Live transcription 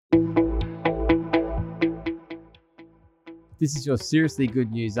This is your Seriously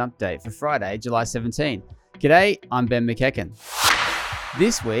Good News update for Friday, July 17. G'day, I'm Ben McEachern.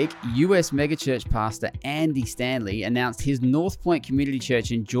 This week, US Megachurch pastor Andy Stanley announced his North Point Community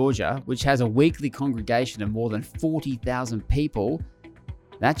Church in Georgia, which has a weekly congregation of more than 40,000 people.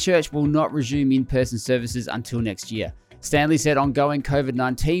 That church will not resume in-person services until next year. Stanley said ongoing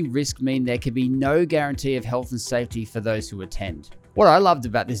COVID-19 risks mean there can be no guarantee of health and safety for those who attend. What I loved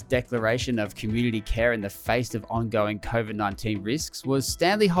about this declaration of community care in the face of ongoing COVID-19 risks was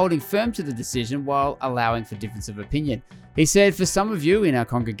Stanley holding firm to the decision while allowing for difference of opinion. He said, "For some of you in our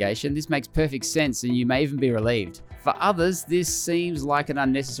congregation, this makes perfect sense and you may even be relieved. For others, this seems like an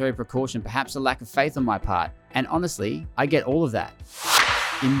unnecessary precaution, perhaps a lack of faith on my part. And honestly, I get all of that."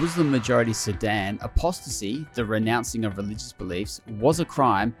 In Muslim-majority Sudan, apostasy, the renouncing of religious beliefs, was a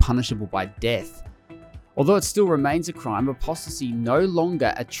crime punishable by death. Although it still remains a crime, apostasy no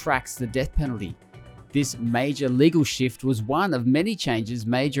longer attracts the death penalty. This major legal shift was one of many changes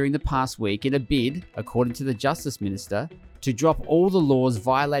made during the past week in a bid, according to the Justice Minister, to drop all the laws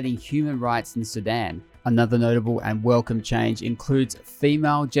violating human rights in Sudan. Another notable and welcome change includes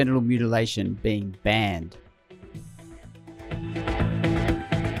female genital mutilation being banned.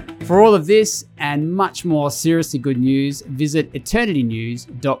 For all of this and much more seriously good news, visit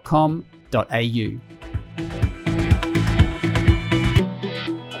eternitynews.com.au.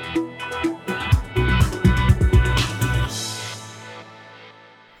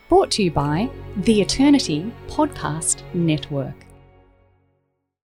 Brought to you by the Eternity Podcast Network.